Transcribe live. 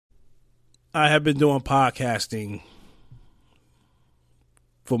I have been doing podcasting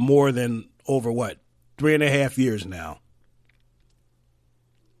for more than over 3.5 years now.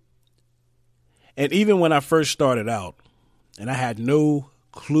 And even when I first started out and I had no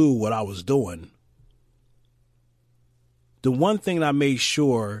clue what I was doing, the one thing I made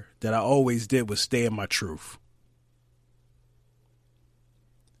sure that I always did was stay in my truth.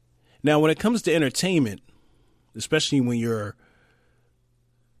 Now, when it comes to entertainment, especially when you're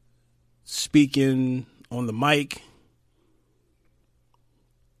speaking on the mic,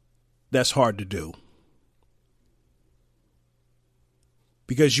 that's hard to do.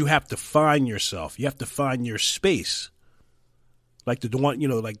 Because you have to find yourself. You have to find your space. Like the one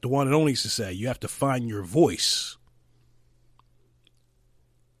and only used to say, you have to find your voice.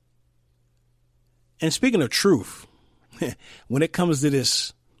 And speaking of truth, when it comes to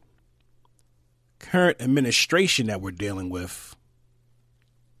this current administration that we're dealing with,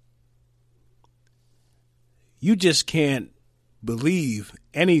 you just can't believe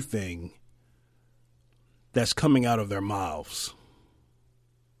anything that's coming out of their mouths.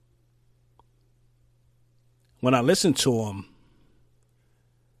 When I listen to them,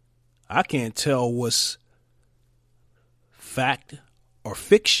 I can't tell what's fact or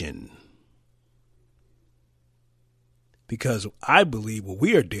fiction. Because I believe what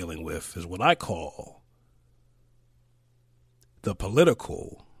we are dealing with is what I call the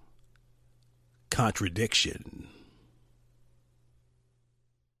political contradiction.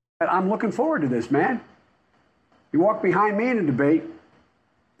 I'm looking forward to this, man. You walk behind me in a debate.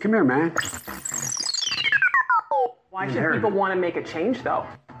 Come here, man. Why should people want to make a change, though?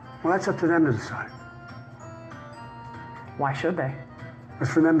 Well, that's up to them to decide. Why should they?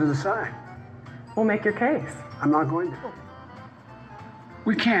 It's for them to decide. Well, make your case. I'm not going to.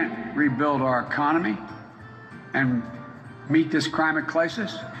 We can't rebuild our economy and meet this climate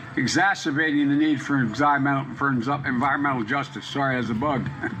crisis, exacerbating the need for environmental justice. Sorry, as a bug.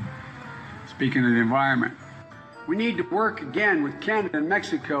 Speaking of the environment. We need to work again with Canada and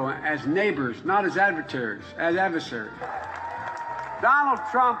Mexico as neighbors, not as adversaries. Donald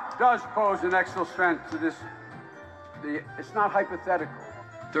Trump does pose an extra threat to this. It's not hypothetical.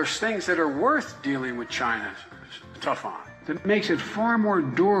 There's things that are worth dealing with China tough on. That makes it far more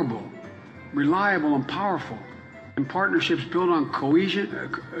durable, reliable, and powerful. And partnerships built on coercion.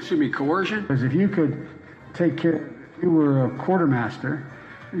 Because if you could take care, if you were a quartermaster,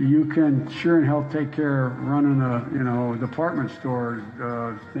 you can sure and hell take care of running a department store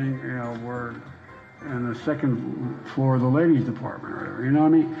thing, where in the second floor of the ladies department or whatever, you know what I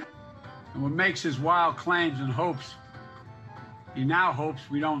mean? And what makes his wild claims and hopes, he now hopes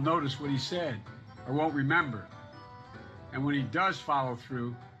we don't notice what he said or won't remember. And when he does follow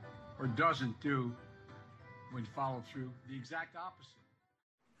through or doesn't do when follow through, the exact opposite.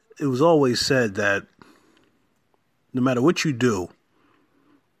 It was always said that no matter what you do,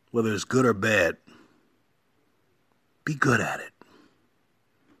 whether it's good or bad, be good at it.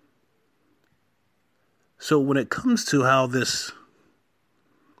 So when it comes to how this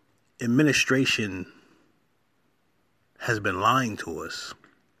administration has been lying to us,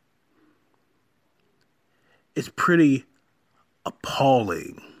 it's pretty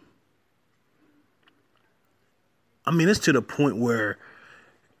appalling. I mean, it's to the point where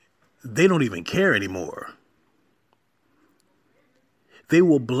they don't even care anymore. They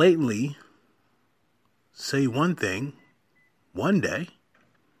will blatantly say one thing one day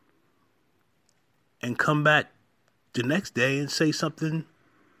and come back the next day and say something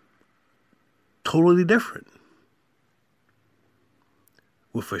totally different.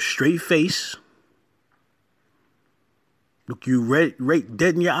 With a straight face, look you right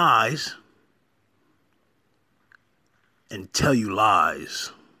dead in your eyes, and tell you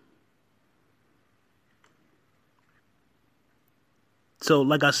lies. So,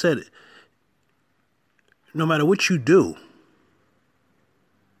 like I said, no matter what you do,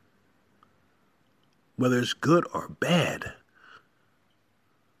 whether it's good or bad,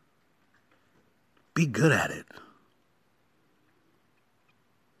 be good at it.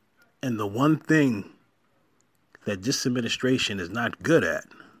 And the one thing that this administration is not good at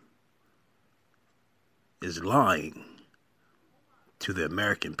is lying to the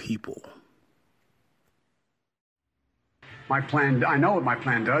American people. My plan, I know what my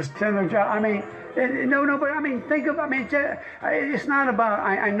plan does. Senator John, I mean, but I mean, it's not about,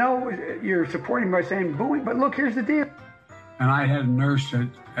 I know you're supporting by saying booing, but look, here's the deal. And I had a nurse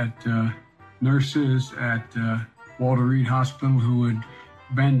nurses at Walter Reed Hospital who would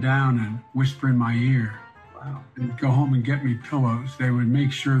bend down and whisper in my ear. Wow. And go home and get me pillows. They would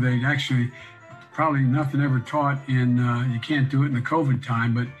make sure they'd actually, probably nothing ever taught in, you can't do it in the COVID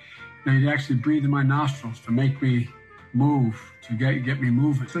time, but They'd actually breathe in my nostrils to make me move, to get me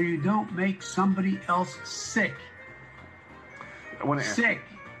moving. So you don't make somebody else sick. Sick.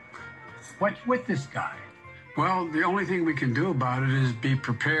 What's with this guy? Well, the only thing we can do about it is be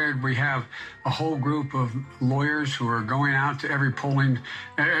prepared. We have a whole group of lawyers who are going out to every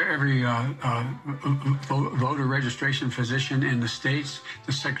voter registration physician in the states,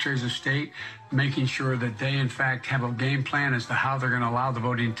 the secretaries of state, making sure that they, in fact, have a game plan as to how they're going to allow the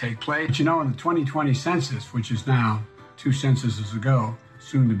voting to take place. But you know, in the 2020 census, which is now 2 censuses ago,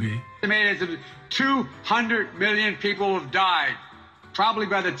 soon to be, estimated that 200 million people have died, probably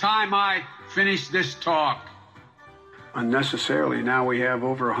by the time I finish this talk. Unnecessarily, now we have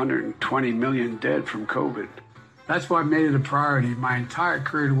over 120 million dead from COVID. That's why I've made it a priority my entire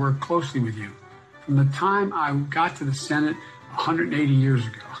career to work closely with you. From the time I got to the Senate 180 years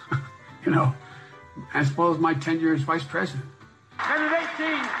ago, you know, as well as my tenure as vice president. And in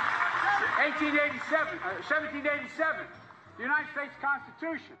 1787, the United States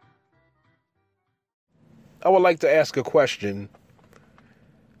Constitution. I would like to ask a question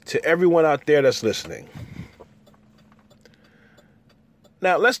to everyone out there that's listening.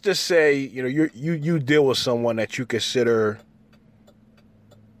 Now, let's just say, you know, you deal with someone that you consider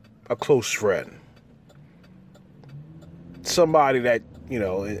a close friend. Somebody that, you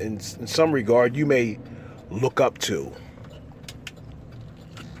know, in some regard you may look up to.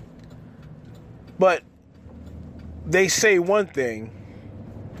 But they say one thing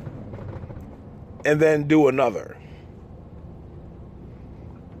and then do another.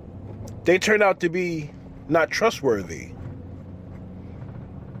 They turn out to be not trustworthy.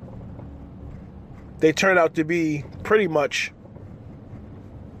 They turn out to be pretty much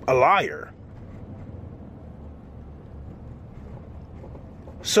a liar.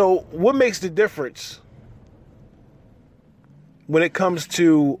 So what makes the difference when it comes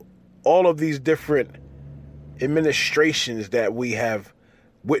to all of these different administrations that we have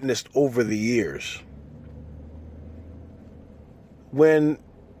witnessed over the years? When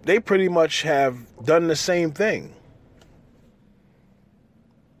they pretty much have done the same thing.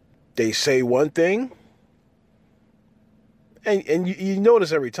 They say one thing, and you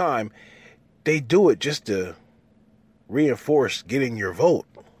notice every time, they do it just to reinforce getting your vote.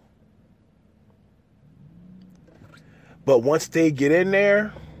 But once they get in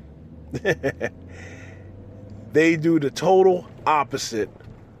there, they do the total opposite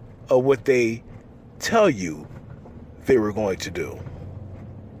of what they tell you they were going to do.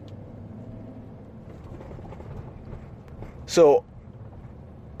 So,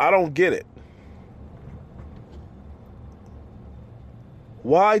 I don't get it.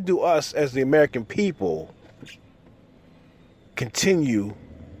 Why do us as the American people continue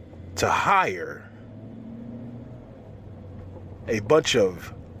to hire a bunch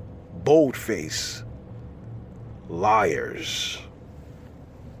of bold-faced liars?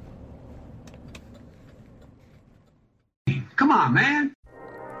 Come on, man.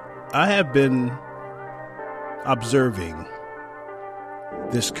 I have been observing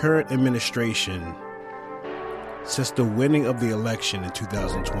this current administration since the winning of the election in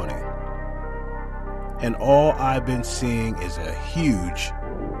 2020. And all I've been seeing is a huge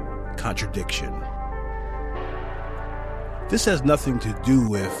contradiction. This has nothing to do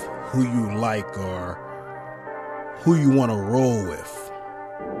with who you like or who you want to roll with.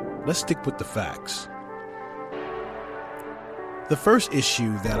 Let's stick with the facts. The first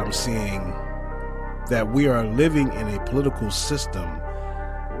issue that I'm seeing, that we are living in a political system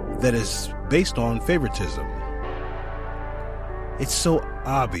that is based on favoritism. It's so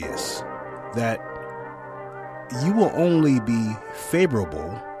obvious that you will only be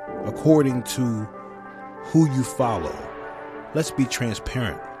favorable according to who you follow. Let's be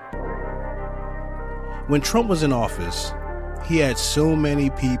transparent. When Trump was in office, he had so many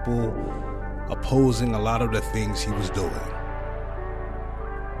people opposing a lot of the things he was doing.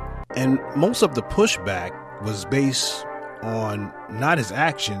 And most of the pushback was based on not his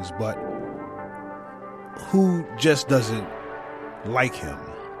actions, but who just doesn't like him.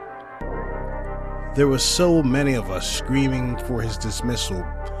 There were so many of us screaming for his dismissal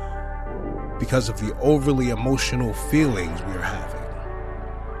because of the overly emotional feelings we were having.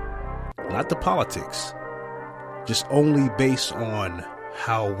 Not the politics, just only based on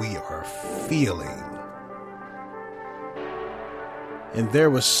how we are feeling. And there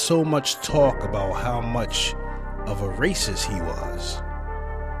was so much talk about how much of a racist he was.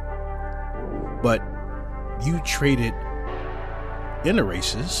 But you traded in a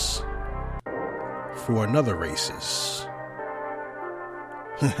racist for another racist.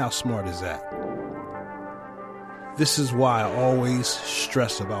 How smart is that? This is why I always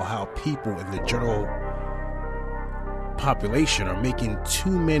stress about how people in the general population are making too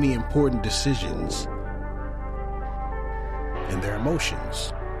many important decisions in their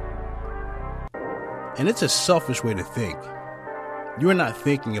emotions. And it's a selfish way to think. You're not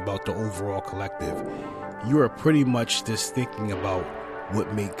thinking about the overall collective. You are pretty much just thinking about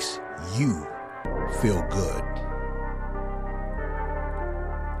what makes you feel good.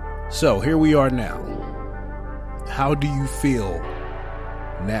 So here we are now. How do you feel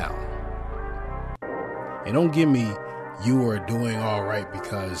now? And don't give me you are doing all right,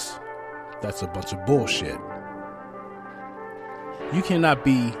 because that's a bunch of bullshit. You cannot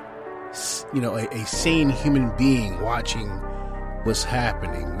be, a sane human being watching what's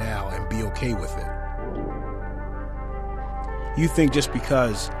happening now and be okay with it. You think just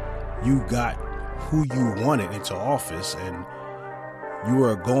because you got who you wanted into office and you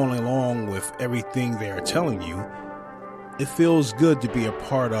are going along with everything they're telling you, it feels good to be a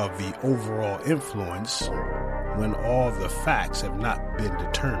part of the overall influence when all the facts have not been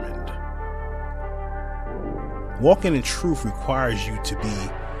determined. Walking in truth requires you to be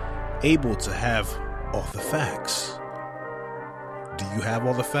able to have all the facts. Do you have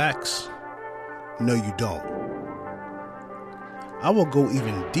all the facts? No, you don't. I will go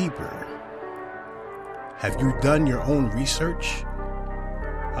even deeper. Have you done your own research?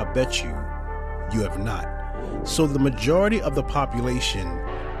 I bet you have not. So the majority of the population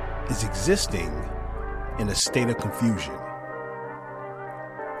is existing in a state of confusion.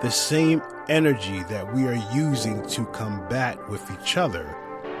 The same energy that we are using to combat with each other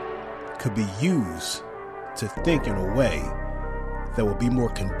could be used to think in a way that will be more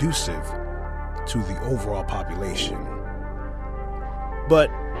conducive to the overall population. But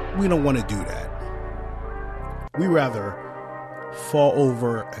we don't want to do that. We rather fall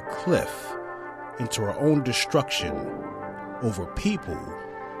over a cliff into our own destruction over people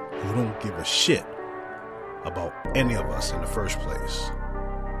who don't give a shit about any of us in the first place.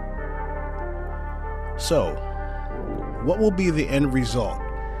 So, what will be the end result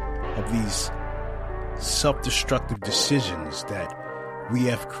of these self-destructive decisions that we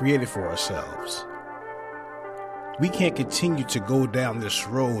have created for ourselves? We can't continue to go down this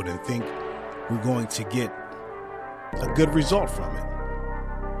road and think we're going to get a good result from it.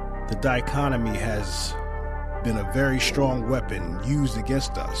 The dichotomy has been a very strong weapon used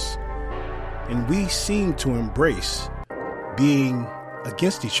against us, and we seem to embrace being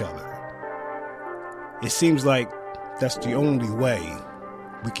against each other. It seems like that's the only way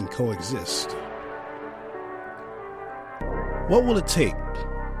we can coexist. What will it take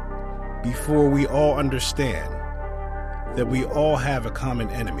before we all understand that we all have a common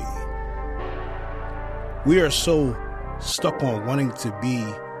enemy? We are so stuck on wanting to be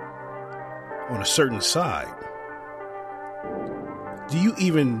on a certain side. Do you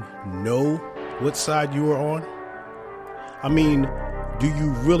even know what side you are on? I mean, do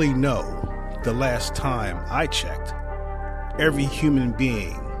you really know? The last time I checked, every human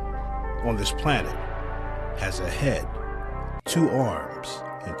being on this planet has a head, 2 arms,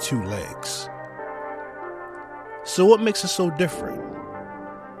 and 2 legs. So what makes us so different?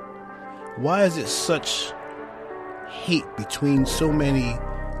 Why is it such hate between so many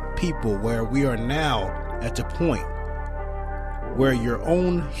people, where we are now at the point where your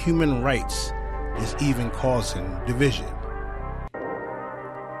own human rights is even causing division?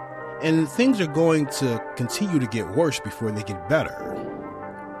 And things are going to continue to get worse before they get better.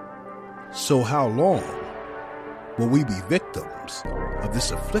 So how long will we be victims of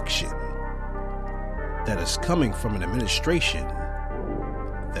this affliction that is coming from an administration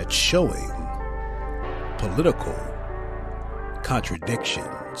that's showing political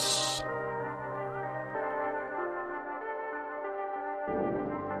contradictions?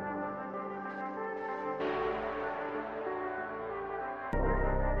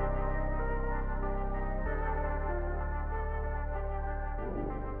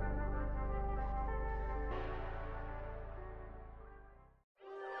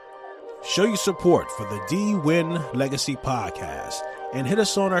 Show your support for the D-Win Legacy Podcast and hit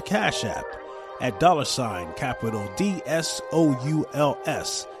us on our Cash App at $ capital DSOULS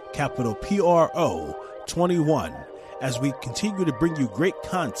capital PRO 21 as we continue to bring you great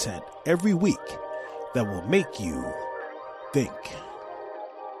content every week that will make you think.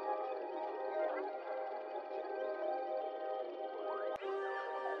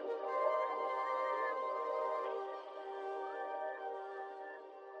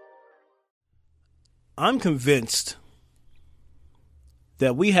 I'm convinced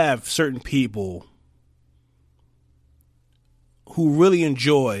that we have certain people who really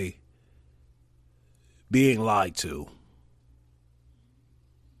enjoy being lied to.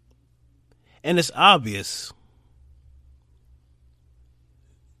 And it's obvious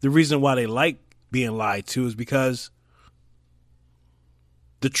the reason why they like being lied to is because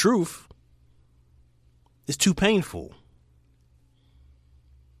the truth is too painful.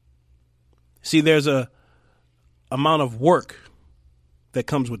 See, there's a amount of work that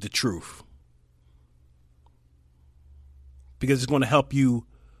comes with the truth, because it's going to help you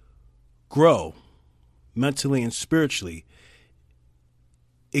grow mentally and spiritually.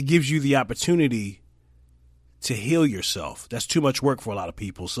 It gives you the opportunity to heal yourself. That's too much work for a lot of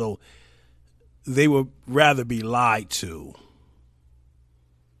people, so they would rather be lied to.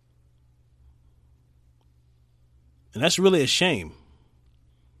 And that's really a shame.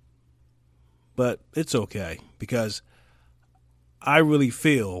 But it's okay, because I really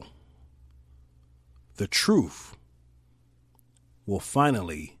feel the truth will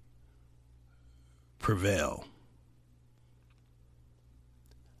finally prevail.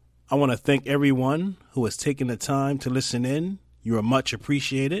 I want to thank everyone who has taken the time to listen in. You are much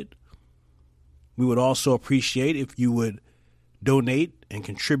appreciated. We would also appreciate if you would donate and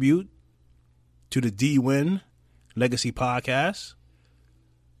contribute to the D-Win Legacy Podcast.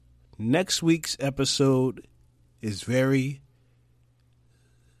 Next week's episode is very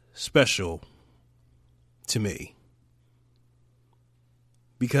special to me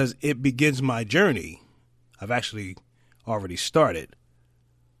because it begins my journey. I've actually already started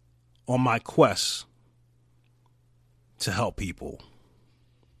on my quest to help people.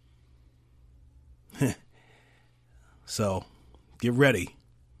 So get ready.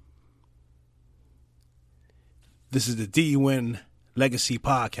 This is the D-Win Legacy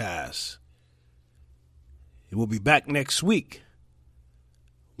Podcast. It will be back next week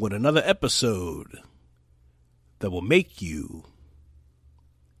with another episode that will make you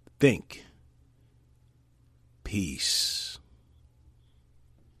think. Peace.